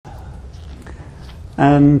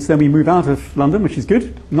And then we move out of London, which is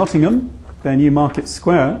good. Nottingham, their new Market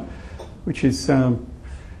Square, which is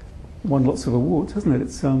won lots of awards, hasn't it?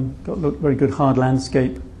 It's got a very good hard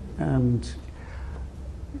landscape and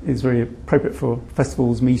is very appropriate for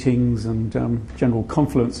festivals, meetings, and general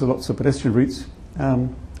confluence of lots of pedestrian routes. I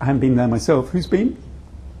haven't been there myself. Who's been?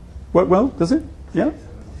 Work well, does it? Yeah?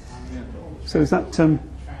 So is that...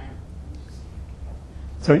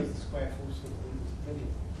 sorry?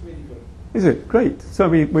 Is it? Great. So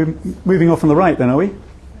we're moving off on the right then, are we?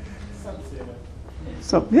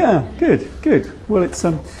 So, yeah, good, good. Well, it's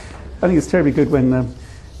I think it's terribly good when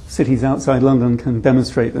cities outside London can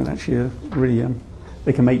demonstrate that actually really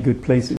they can make good places.